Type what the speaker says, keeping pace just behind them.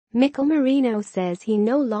Mikel Merino says he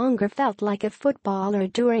no longer felt like a footballer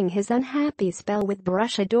during his unhappy spell with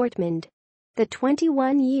Borussia Dortmund. The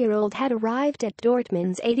 21-year-old had arrived at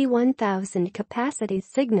Dortmund's 81,000-capacity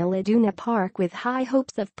Signal Iduna Park with high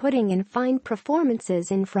hopes of putting in fine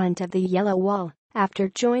performances in front of the Yellow Wall after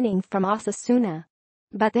joining from Osasuna.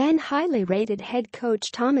 But then highly rated head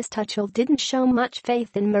coach Thomas Tuchel didn't show much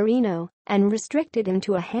faith in Merino and restricted him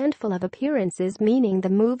to a handful of appearances, meaning the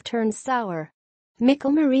move turned sour.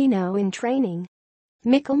 Mikel Merino in training.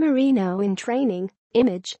 Mikel Merino in training.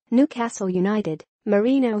 Image, Newcastle United.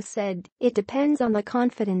 Merino said, "It depends on the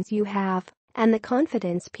confidence you have and the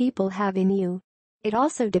confidence people have in you. It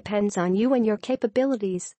also depends on you and your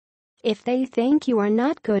capabilities. If they think you are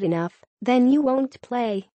not good enough, then you won't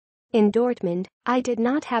play. In Dortmund, I did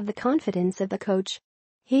not have the confidence of the coach.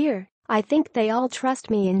 Here, I think they all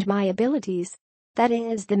trust me and my abilities. That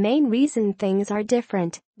is the main reason things are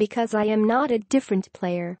different, because I am not a different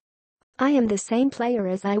player. I am the same player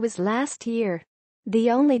as I was last year.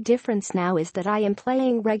 The only difference now is that I am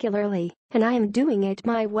playing regularly, and I am doing it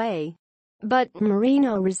my way." But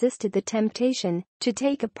Merino resisted the temptation to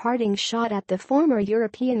take a parting shot at the former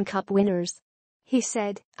European Cup winners. He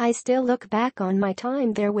said, "I still look back on my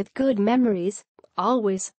time there with good memories,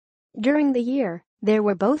 always. During the year, there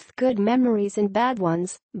were both good memories and bad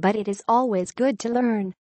ones, but it is always good to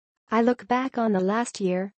learn. I look back on the last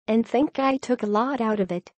year and think I took a lot out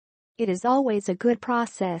of it. It is always a good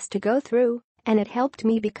process to go through, and it helped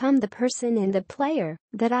me become the person and the player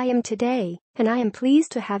that I am today, and I am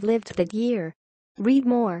pleased to have lived that year." Read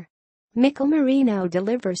more. Mikel Merino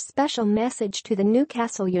delivers special message to the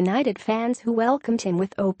Newcastle United fans who welcomed him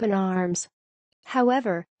with open arms.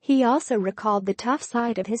 However, he also recalled the tough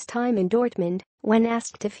side of his time in Dortmund. When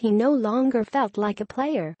asked if he no longer felt like a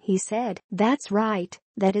player, he said, "That's right,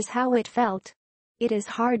 that is how it felt. It is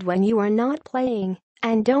hard when you are not playing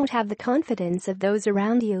and don't have the confidence of those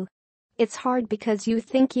around you. It's hard because you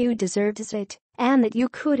think you deserved it and that you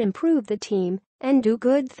could improve the team and do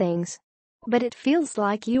good things. But it feels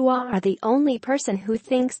like you are the only person who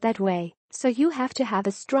thinks that way, so you have to have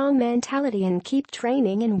a strong mentality and keep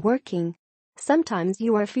training and working. Sometimes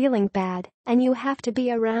you are feeling bad, and you have to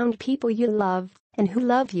be around people you love and who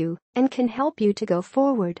love you and can help you to go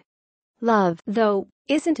forward." Love, though,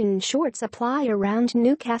 isn't in short supply around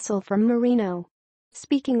Newcastle from Merino.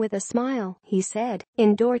 Speaking with a smile, he said,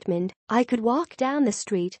 "In Dortmund, I could walk down the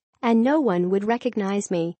street and no one would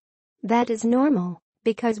recognize me. That is normal,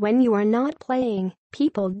 because when you are not playing,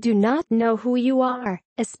 people do not know who you are,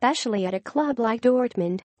 especially at a club like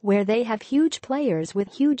Dortmund, where they have huge players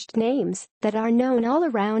with huge names that are known all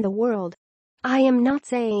around the world. I am not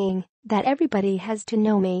saying that everybody has to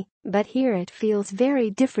know me, but here it feels very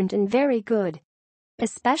different and very good.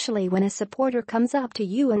 Especially when a supporter comes up to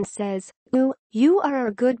you and says, 'Ooh, you are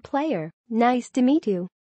a good player, nice to meet you.'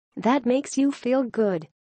 That makes you feel good."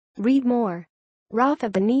 Read more. Rafa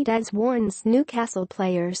Benitez warns Newcastle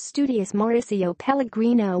players studious Mauricio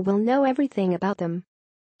Pellegrino will know everything about them.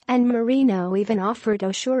 And Merino even offered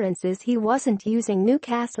assurances he wasn't using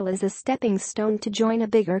Newcastle as a stepping stone to join a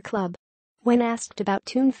bigger club. When asked about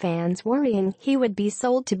Toon fans worrying he would be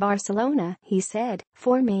sold to Barcelona, he said,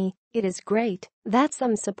 "For me, it is great that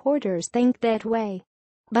some supporters think that way.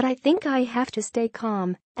 But I think I have to stay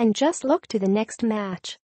calm and just look to the next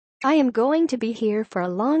match. I am going to be here for a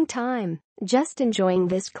long time, just enjoying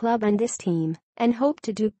this club and this team, and hope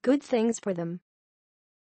to do good things for them."